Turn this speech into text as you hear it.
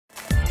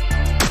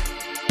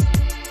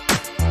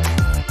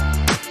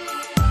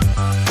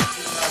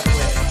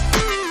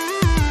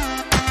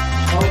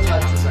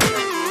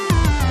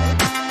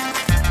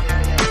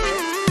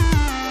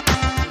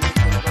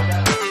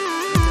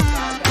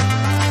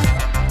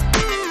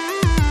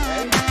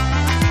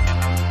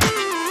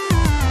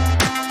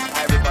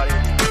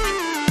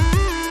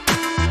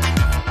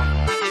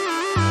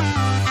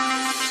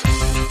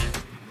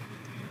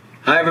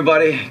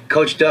everybody,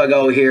 Coach Doug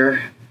O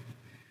here.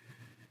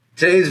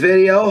 Today's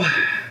video is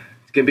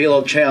going to be a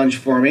little challenge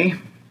for me,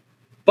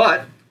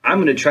 but I'm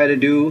going to try to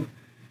do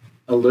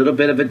a little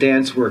bit of a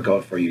dance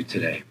workout for you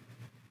today.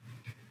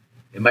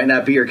 It might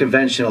not be your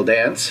conventional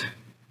dance.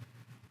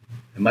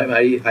 I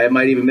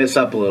might even mess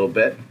up a little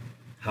bit.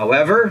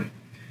 However,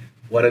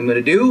 what I'm going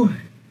to do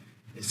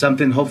is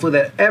something hopefully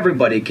that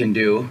everybody can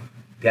do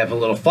to have a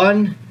little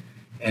fun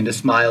and to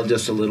smile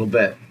just a little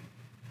bit.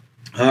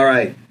 All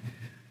right.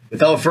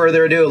 Without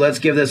further ado, let's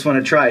give this one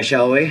a try,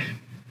 shall we?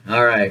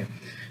 All right.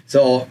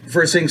 So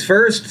first things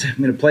first, I'm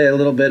going to play a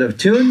little bit of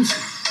tunes.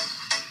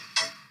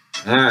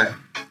 All right.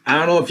 I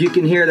don't know if you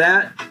can hear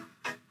that,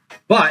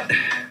 but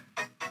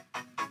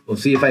we'll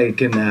see if I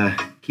can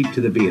keep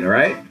to the beat, all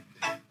right?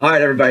 All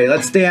right, everybody,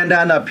 let's stand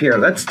on up here.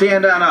 Let's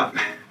stand on up.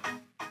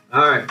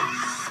 All right.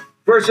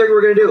 First thing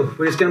we're going to do,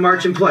 we're just going to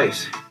march in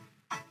place.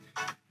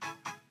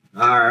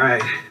 All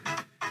right.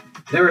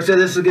 Never said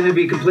this is going to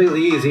be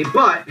completely easy,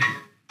 but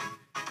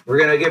we're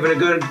going to give it a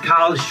good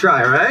college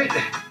try, all right?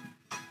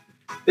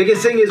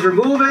 Biggest thing is we're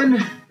moving,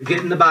 we're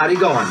getting the body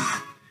going.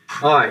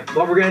 All right,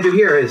 what we're going to do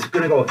here is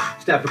going to go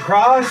step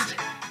across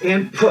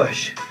and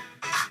push.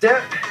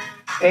 Step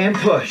and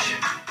push.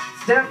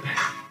 Step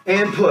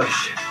and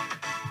push.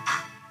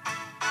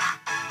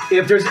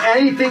 If there's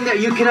anything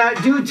that you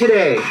cannot do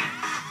today,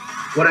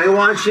 what I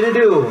want you to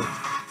do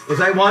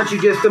is I want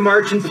you just to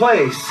march in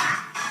place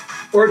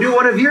or do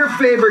one of your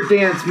favorite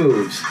dance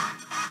moves,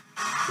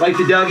 like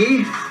the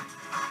Dougie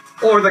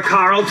or the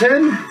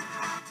Carlton,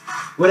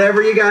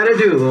 whatever you got to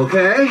do,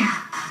 okay?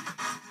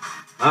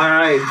 All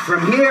right,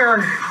 from here,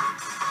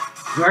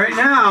 right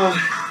now,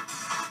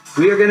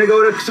 we are going to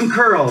go to some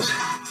curls.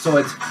 So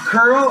it's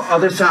curl,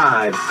 other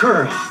side,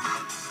 curl,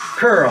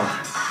 curl,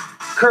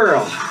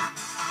 curl,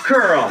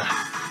 curl.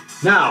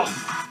 Now,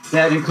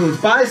 that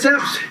includes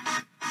biceps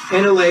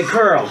and a leg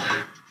curl.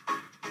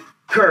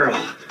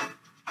 Curl,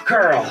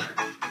 curl.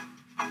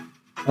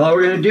 All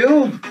we're going to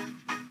do,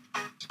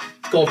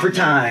 go for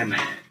time.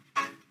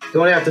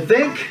 Don't have to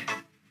think,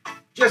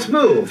 just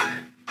move.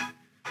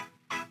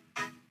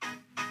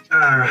 All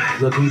right,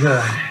 looking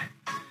good.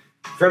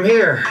 From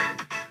here,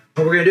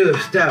 what we're going to do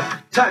is step,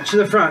 touch to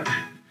the front.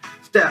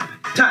 Step,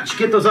 touch,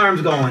 get those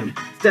arms going.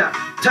 Step,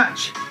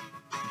 touch.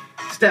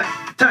 Step,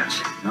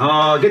 touch.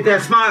 Oh, get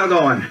that smile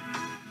going.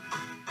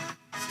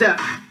 Step,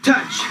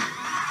 touch.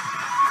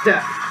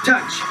 Step,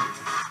 touch.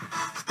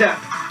 Step,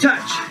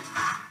 touch.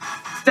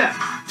 Step,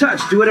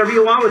 touch. Do whatever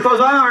you want with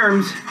those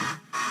arms.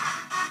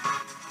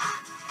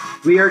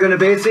 We are going to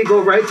basically go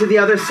right to the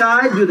other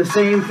side, do the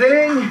same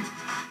thing.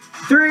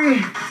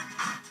 3,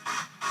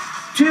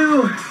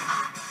 2,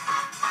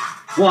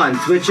 1.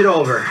 Switch it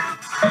over.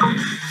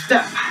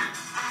 Step.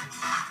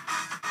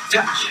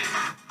 Touch.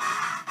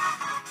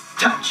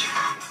 Touch.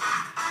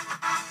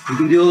 You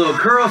can do a little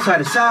curl side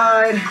to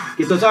side.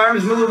 Get those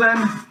arms moving.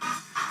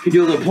 You can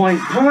do a little point,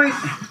 point.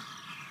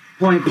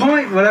 Point,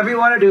 point. Whatever you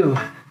want to do.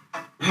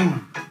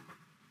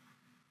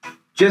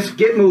 Just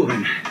get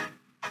moving.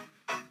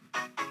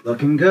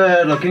 Looking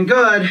good, looking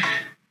good.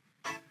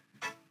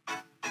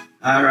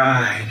 All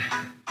right.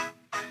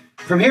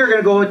 From here,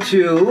 we're going to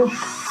go to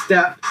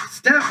step,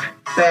 step,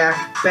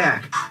 back,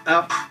 back,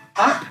 up,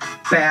 up,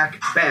 back,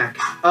 back,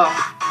 up,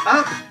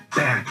 up,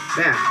 back,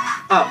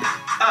 back, up,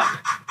 up.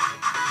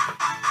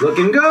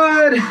 Looking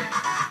good.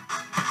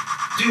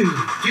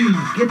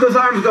 Get those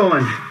arms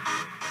going.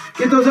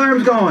 Get those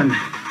arms going.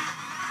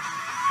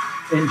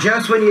 And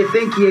just when you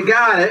think you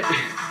got it,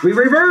 we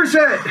reverse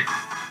it.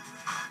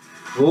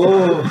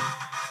 Oh,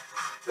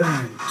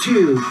 1,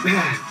 2,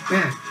 back,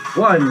 back,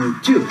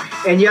 1, 2.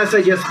 And yes,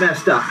 I just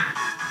messed up.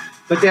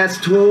 But that's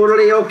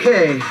totally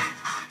okay.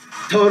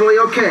 Totally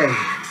okay.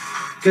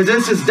 Because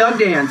this is Doug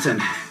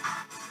dancing.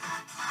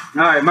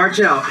 All right, march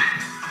out.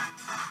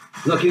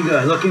 Looking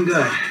good, looking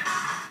good.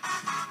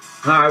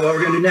 All right, what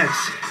we're going to do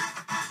next.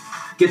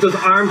 Get those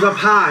arms up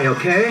high,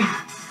 okay?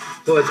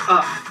 So it's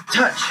up,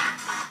 touch,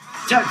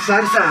 touch,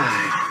 side to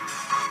side.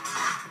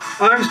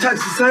 Arms touch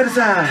side to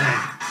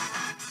side.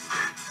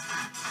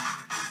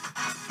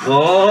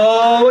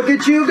 Oh, look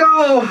at you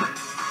go.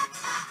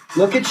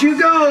 Look at you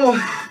go.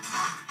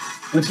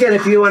 Once again,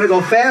 if you want to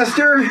go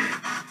faster,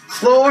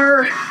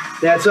 slower,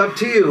 that's up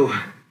to you.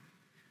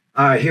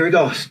 All right, here we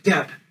go.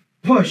 Step,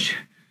 push,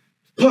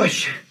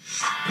 push,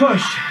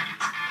 push,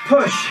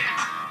 push,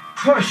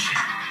 push,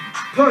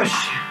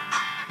 push,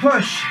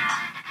 push.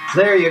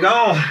 There you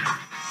go.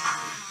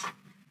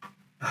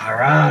 All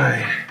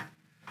right.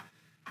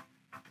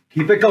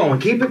 Keep it going,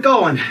 keep it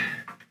going.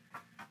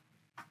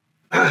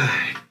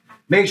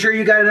 Make sure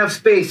you got enough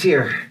space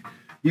here.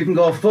 You can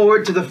go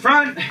forward to the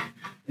front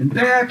and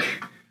back,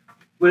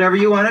 whatever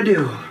you want to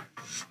do.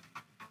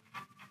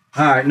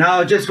 All right,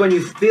 now just when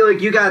you feel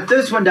like you got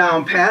this one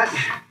down, Pat.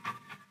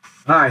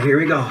 All right, here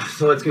we go.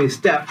 So it's going to be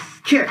step,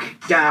 kick,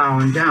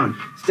 down, down.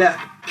 Step,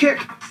 kick,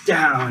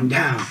 down,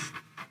 down.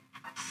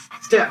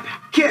 Step,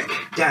 kick,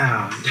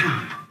 down,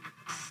 down.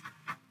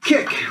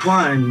 Kick,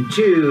 1,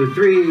 2,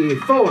 3,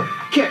 4.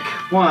 Kick,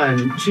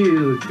 1,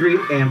 2, 3,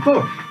 and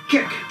 4.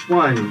 Kick,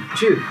 1,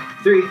 2,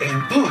 3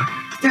 and 4.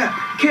 Step,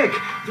 kick,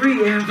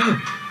 3 and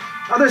 4.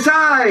 Other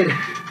side.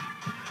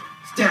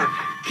 Step,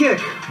 kick,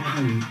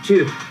 1,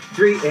 2,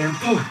 3 and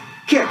 4.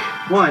 Kick,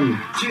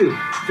 1, 2,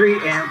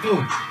 3 and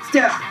 4.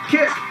 Step,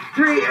 kick,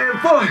 3 and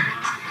 4.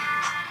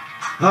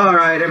 All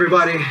right,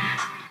 everybody.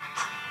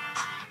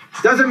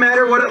 Doesn't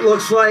matter what it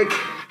looks like.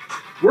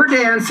 We're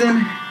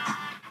dancing.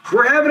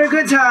 We're having a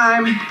good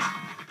time.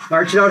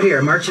 March it out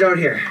here. March it out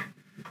here.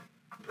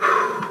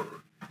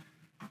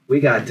 We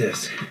got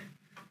this.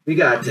 We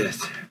got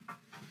this.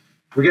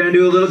 We're going to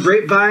do a little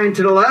grapevine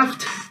to the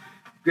left,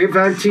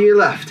 grapevine to your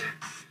left.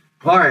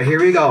 All right, here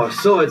we go.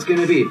 So it's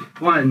going to be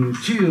 1,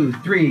 2,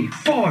 3,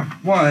 4.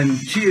 1,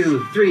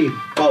 2, 3,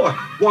 4.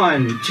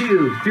 1,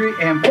 2, 3,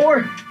 and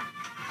 4.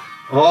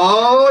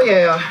 Oh,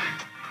 yeah.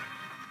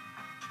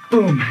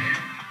 Boom.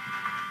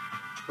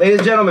 Ladies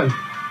and gentlemen,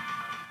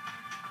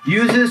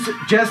 use this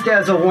just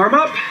as a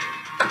warm-up.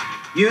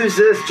 Use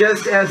this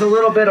just as a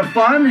little bit of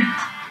fun.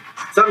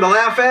 Something to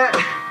laugh at.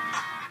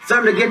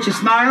 Something to get you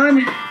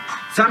smiling.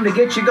 Something to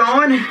get you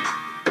going.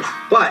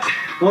 But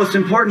most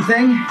important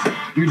thing,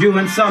 you're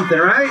doing something,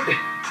 right?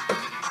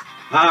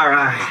 All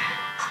right.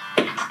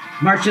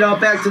 March it out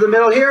back to the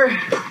middle here.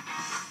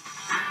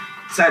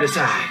 Side to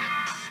side.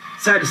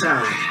 Side to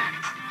side.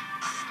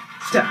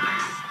 Step,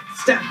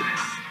 step,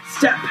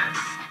 step,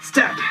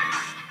 step.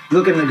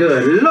 Looking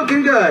good,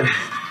 looking good.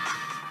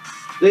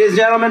 Ladies and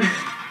gentlemen,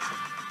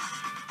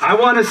 I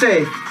want to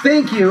say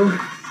thank you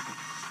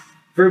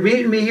for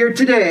meeting me here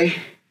today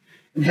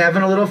and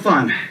having a little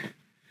fun.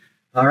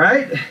 All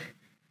right?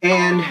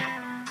 And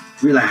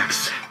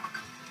relax.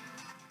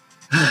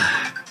 All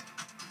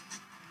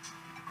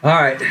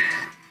right.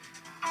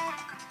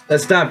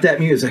 Let's stop that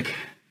music.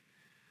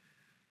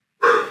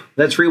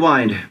 Let's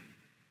rewind.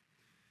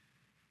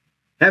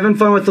 Having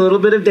fun with a little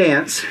bit of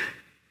dance,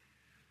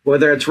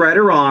 whether it's right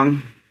or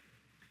wrong,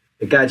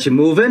 it got you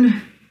moving,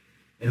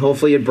 and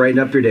hopefully it brightened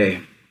up your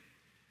day.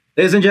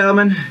 Ladies and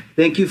gentlemen,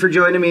 thank you for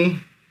joining me,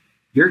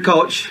 your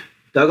coach,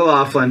 Doug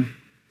O'Laughlin.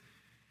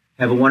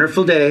 Have a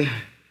wonderful day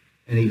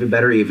and an even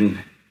better evening.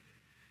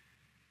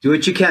 Do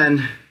what you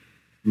can,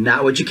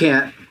 not what you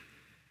can't.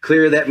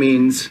 Clear, that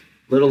means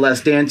a little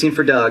less dancing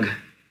for Doug,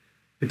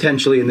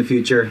 potentially in the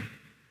future.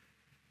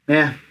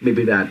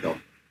 Maybe not though.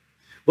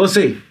 We'll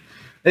see.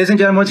 Ladies and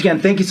gentlemen, once again,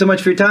 thank you so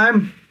much for your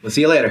time. We'll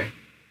see you later.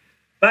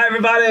 Bye,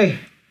 everybody.